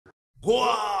Go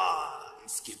on,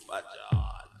 Skipper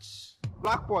George.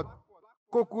 Blackpot,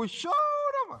 Coco show,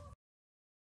 man.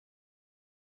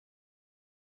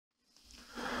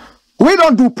 We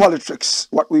don't do politics.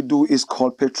 What we do is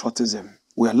called patriotism.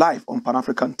 We are live on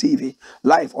Pan-African TV,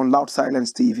 live on Loud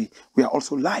Silence TV. We are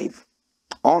also live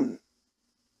on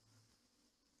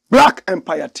Black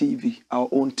Empire TV, our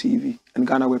own TV, and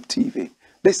Ghana Web TV.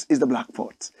 This is the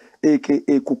Blackpot,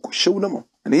 aka Coco Show.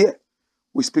 And here,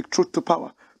 we speak truth to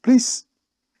power. Please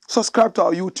subscribe to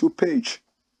our YouTube page.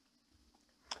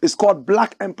 It's called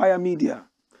Black Empire Media.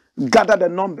 Gather the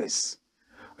numbers.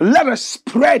 Let us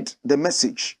spread the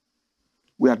message.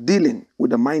 We are dealing with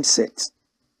the mindset.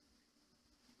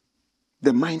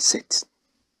 The mindset.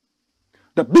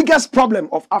 The biggest problem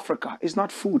of Africa is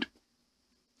not food.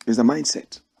 It's the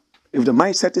mindset. If the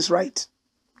mindset is right,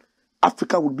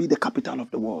 Africa would be the capital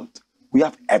of the world. We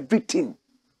have everything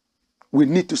we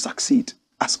need to succeed.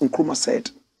 As Nkrumah said,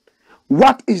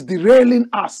 what is derailing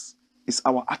us is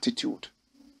our attitude.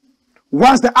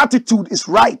 Once the attitude is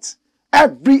right,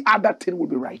 every other thing will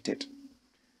be righted.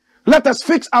 Let us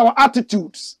fix our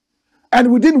attitudes.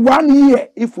 And within 1 year,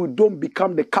 if we don't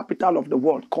become the capital of the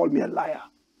world, call me a liar.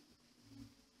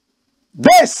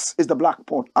 This is the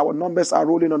Blackpot. Our numbers are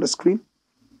rolling on the screen.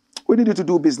 We need you to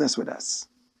do business with us.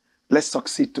 Let's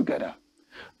succeed together.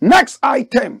 Next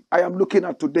item I am looking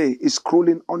at today is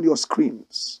scrolling on your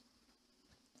screens.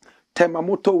 Tema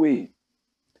Motorway,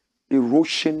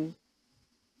 erosion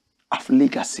of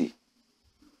legacy.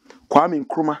 Kwame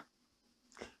Nkrumah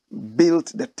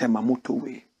built the Tema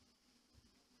Motorway.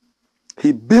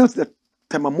 He built the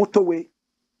Tema Motorway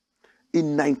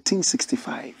in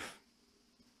 1965.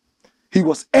 He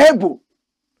was able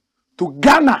to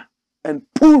garner and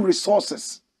pull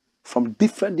resources from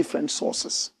different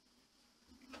sources.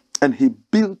 And he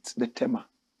built the Tema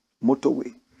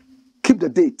Motorway. Keep the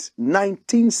date,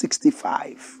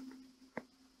 1965.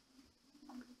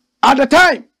 At the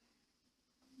time,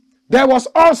 there was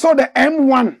also the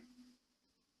M1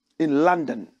 in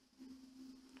London.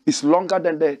 It's longer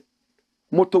than the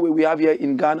motorway we have here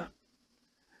in Ghana.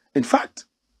 In fact,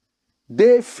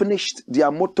 they finished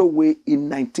their motorway in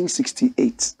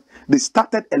 1968. They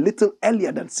started a little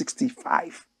earlier than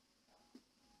 65.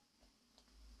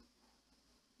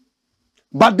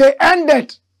 But they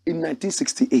ended in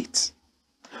 1968,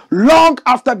 long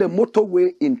after the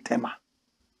motorway in Tema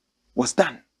was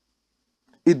done.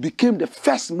 It became the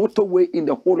first motorway in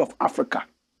the whole of Africa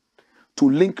to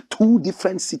link two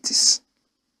different cities.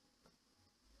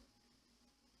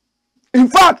 In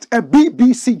fact, a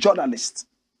BBC journalist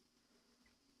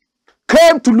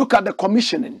came to look at the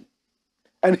commissioning,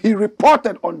 and he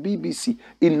reported on BBC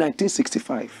in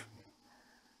 1965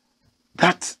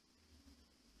 that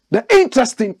the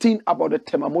interesting thing about the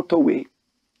Tema Motorway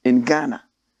in Ghana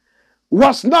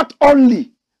was not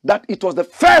only that it was the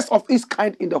first of its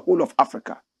kind in the whole of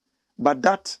Africa, but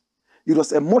that it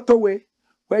was a motorway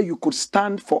where you could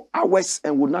stand for hours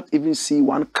and would not even see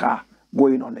one car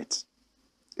going on it.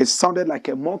 It sounded like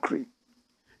a mockery.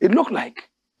 It looked like,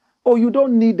 oh, you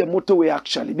don't need the motorway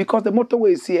actually, because the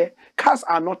motorway is here. Cars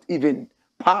are not even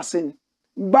passing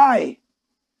by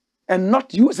and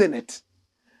not using it.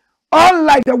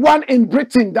 Unlike the one in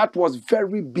Britain that was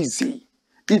very busy,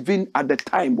 even at the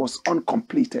time was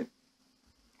uncompleted.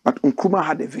 But Nkrumah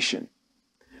had a vision.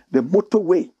 The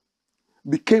motorway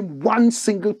became one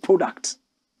single product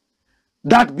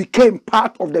that became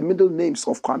part of the middle names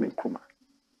of Kwame Nkrumah.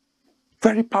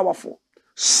 Very powerful,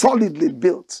 solidly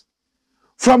built.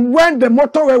 From when the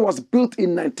motorway was built in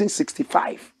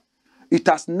 1965, it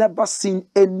has never seen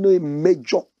any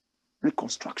major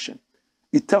reconstruction.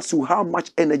 It tells you how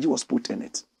much energy was put in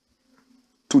it.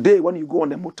 Today, when you go on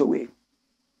the motorway,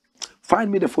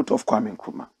 find me the photo of Kwame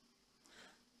Nkrumah.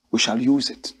 We shall use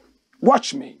it.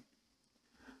 Watch me.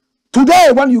 Today,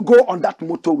 when you go on that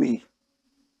motorway,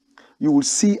 you will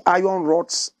see iron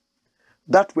rods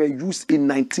that were used in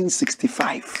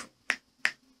 1965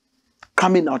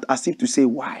 coming out as if to say,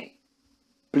 why?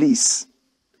 Please,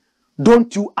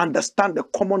 don't you understand the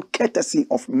common courtesy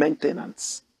of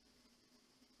maintenance?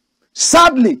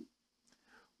 Sadly,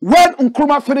 when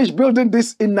Nkrumah finished building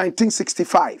this in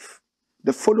 1965,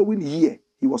 the following year,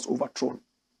 he was overthrown.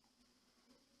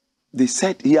 They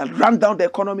said he had run down the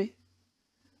economy.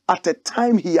 At a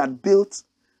time he had built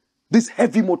this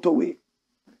heavy motorway.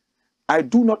 I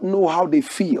do not know how they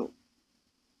feel.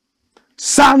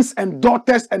 Sons and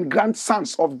daughters and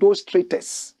grandsons of those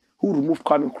traitors who removed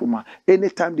Kwame Nkrumah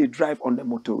anytime they drive on the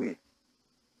motorway.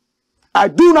 I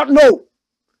do not know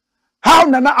how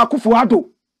Nana Akufo-Addo,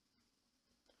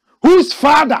 whose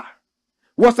father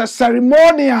was a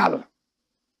ceremonial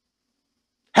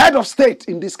head of state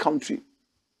in this country,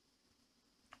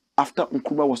 after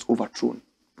Nkrumah was overthrown,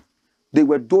 they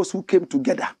were those who came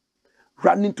together,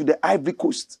 running to the Ivory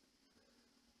Coast,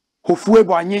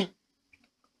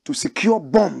 to secure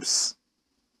bombs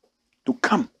to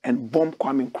come and bomb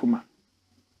Kwame Nkrumah.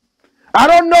 I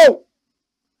don't know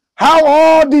how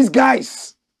all these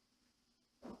guys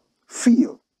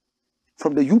feel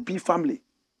from the UP family,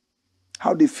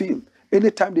 how they feel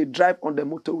anytime they drive on the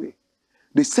motorway.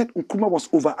 They said Nkrumah was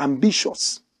over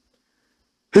ambitious.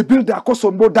 He built the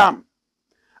Akosombo Dam.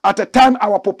 At a time,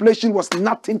 our population was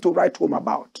nothing to write home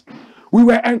about. We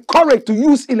were encouraged to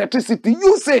use electricity.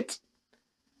 Use it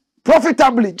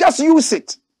profitably. Just use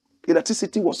it.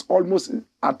 Electricity was almost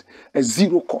at a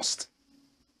zero cost.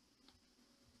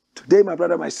 Today, my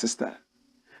brother, my sister,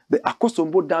 the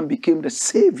Akosombo Dam became the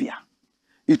savior.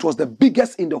 It was the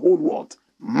biggest in the whole world,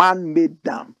 man-made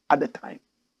dam at the time.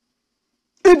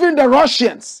 Even the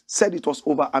Russians said it was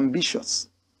over-ambitious.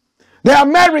 The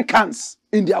Americans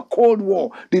in their Cold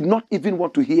War did not even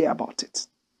want to hear about it.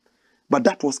 But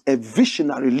that was a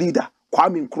visionary leader,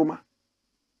 Kwame Nkrumah.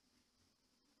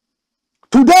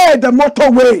 Today, the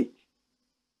motorway.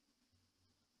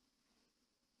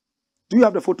 Do you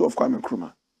have the photo of Kwame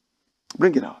Nkrumah?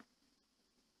 Bring it out.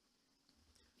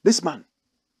 This man,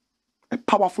 a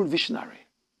powerful visionary.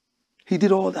 He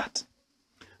did all that.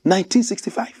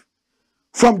 1965.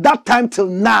 From that time till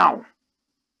now.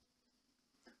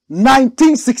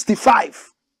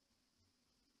 1965.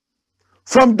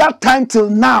 From that time till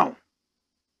now.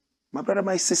 My brother,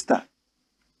 my sister.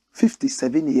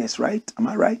 57 years, right? Am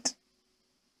I right?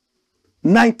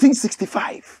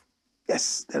 1965.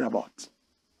 Yes, thereabout.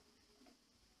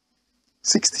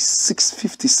 66,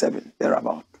 57,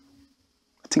 thereabout.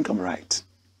 I think I'm right.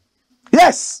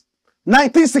 Yes,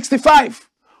 1965,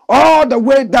 all the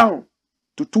way down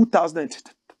to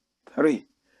 2003.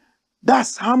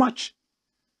 That's how much?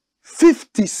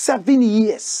 57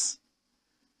 years.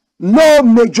 No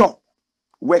major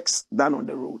works done on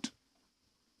the road.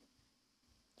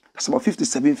 That's about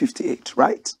 57, 58,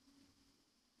 right?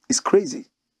 It's crazy.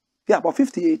 Yeah, about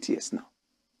 58 years now.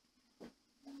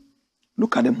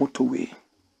 Look at the motorway.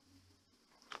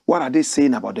 What are they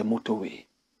saying about the motorway?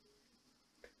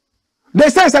 They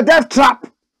say it's a death trap.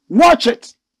 Watch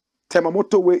it. Tema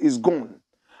Motorway is gone.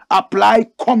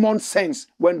 Apply common sense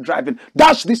when driving.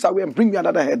 Dash this away and bring me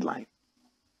another headline.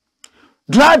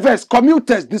 Drivers,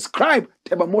 commuters describe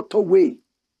Tema Motorway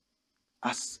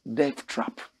as death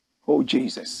trap. Oh,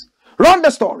 Jesus. Run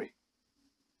the story.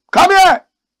 Come here.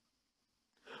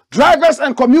 Drivers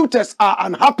and commuters are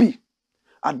unhappy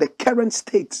at the current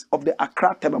state of the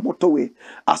Accra Tema Motorway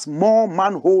as more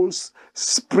manholes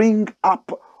spring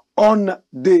up on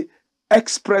the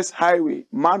express highway.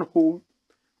 Manhole,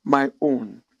 my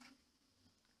own.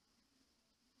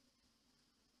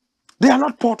 They are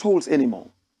not potholes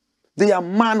anymore. They are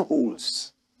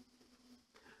manholes.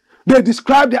 They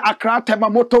describe the Accra Tema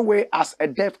Motorway as a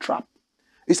death trap.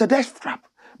 It's a death trap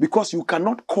because you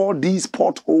cannot call these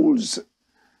potholes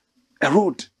a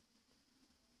road.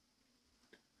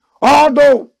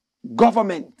 Although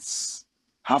governments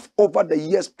have over the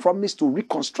years promised to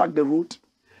reconstruct the road,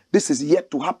 this is yet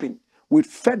to happen, with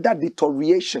further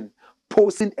deterioration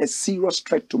posing a serious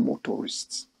threat to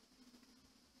motorists.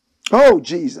 Oh,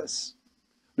 Jesus.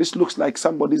 This looks like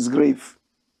somebody's grave.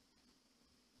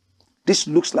 This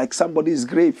looks like somebody's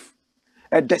grave.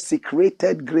 A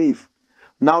desecrated grave.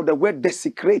 Now the word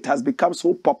desecrate has become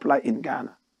so popular in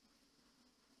Ghana.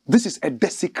 This is a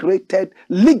desecrated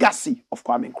legacy of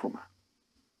Kwame Nkrumah.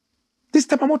 This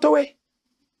Tema Motorway,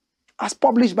 as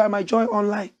published by My Joy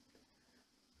Online.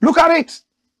 Look at it.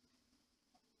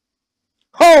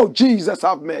 Oh, Jesus,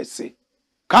 have mercy.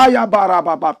 My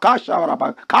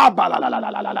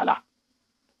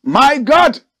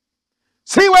God.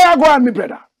 See where I go on, my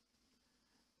brother.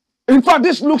 In fact,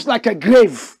 this looks like a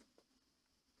grave.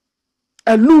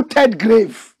 A looted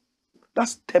grave.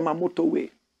 That's Tema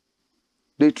Motorway.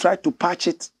 They tried to patch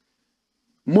it.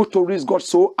 Motorists got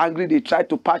so angry they tried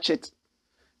to patch it.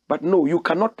 But no, you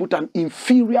cannot put an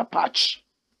inferior patch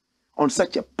on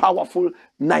such a powerful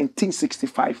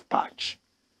 1965 patch.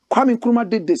 Kwame Nkrumah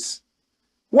did this.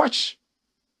 Watch.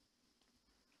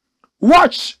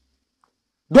 Watch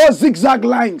those zigzag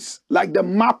lines like the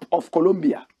map of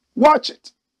Colombia. Watch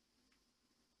it.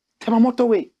 Tema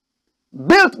Motorway,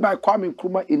 built by Kwame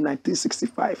Nkrumah in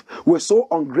 1965. We're so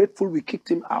ungrateful we kicked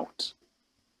him out.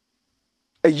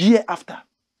 A year after.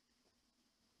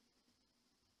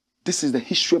 This is the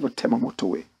history of the Tema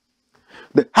Motorway.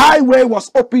 The highway was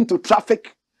open to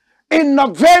traffic in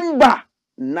November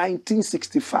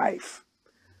 1965.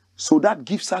 So that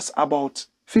gives us about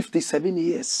 57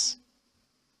 years.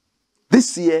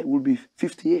 This year will be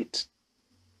 58.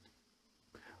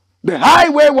 The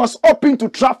highway was opened to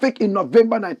traffic in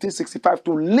November 1965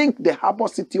 to link the harbor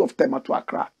city of Tema to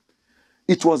Accra.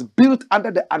 It was built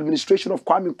under the administration of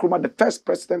Kwame Nkrumah, the first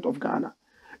president of Ghana.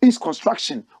 Its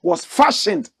construction was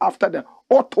fashioned after the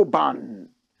Autobahn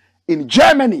in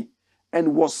Germany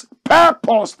and was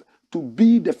purposed to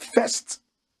be the first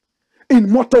in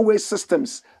motorway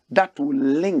systems that will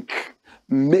link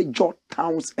major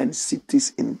towns and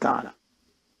cities in Ghana.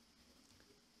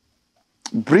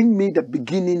 Bring me the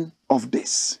beginning of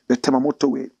this, the Tema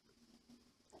Motorway.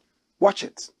 Watch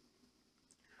it.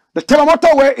 The Tema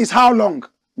Motorway is how long?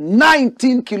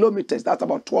 19 kilometers. That's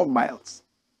about 12 miles.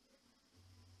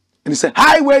 And it's a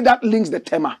highway that links the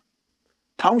Tema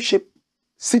Township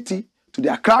city to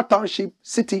the Accra Township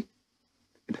city,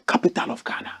 the capital of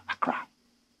Ghana, Accra.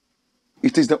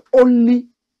 It is the only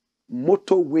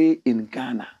motorway in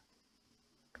Ghana.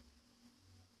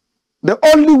 The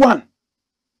only one.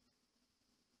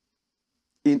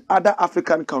 In other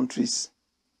African countries,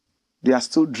 they are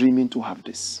still dreaming to have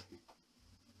this.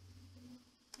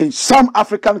 In some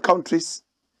African countries,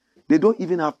 they don't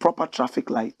even have proper traffic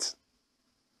lights.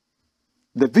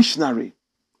 The visionary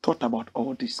thought about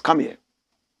all this. Come here.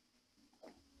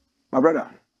 My brother,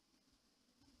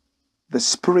 the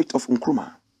spirit of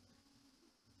Nkrumah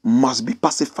must be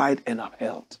pacified and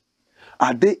upheld.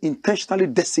 Are they intentionally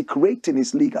desecrating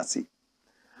his legacy?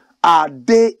 Are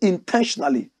they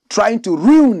intentionally trying to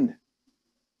ruin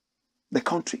the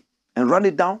country and run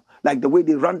it down like the way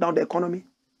they run down the economy?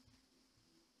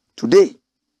 Today,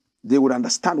 they would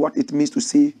understand what it means to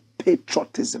say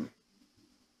patriotism.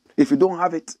 If you don't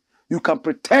have it, you can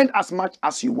pretend as much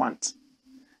as you want.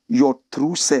 Your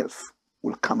true self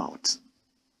will come out.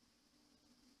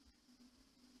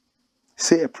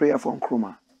 Say a prayer for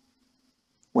Nkrumah.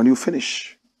 When you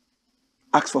finish,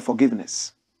 ask for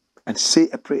forgiveness and say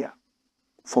a prayer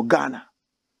for Ghana.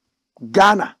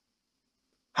 Ghana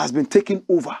has been taken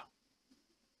over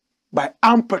by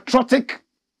unpatriotic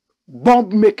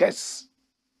bomb makers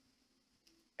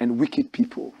and wicked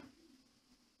people.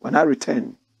 When I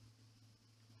return,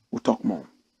 we'll talk more.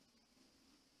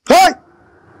 Hey!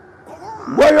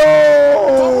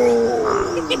 Wayo!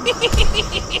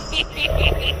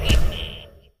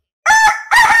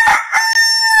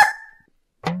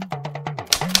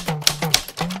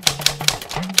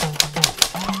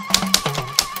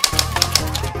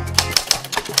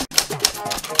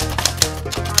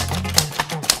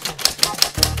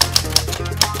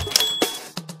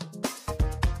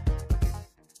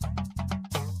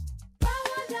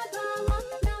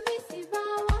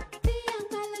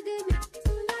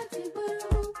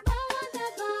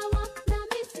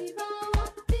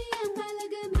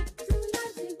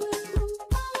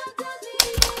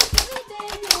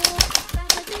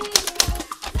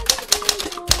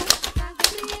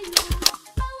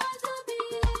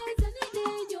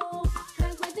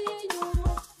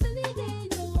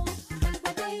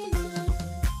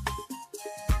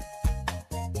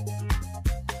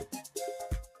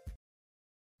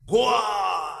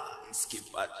 One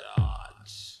skipper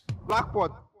charge.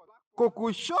 Blackpot,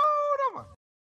 Coco Show.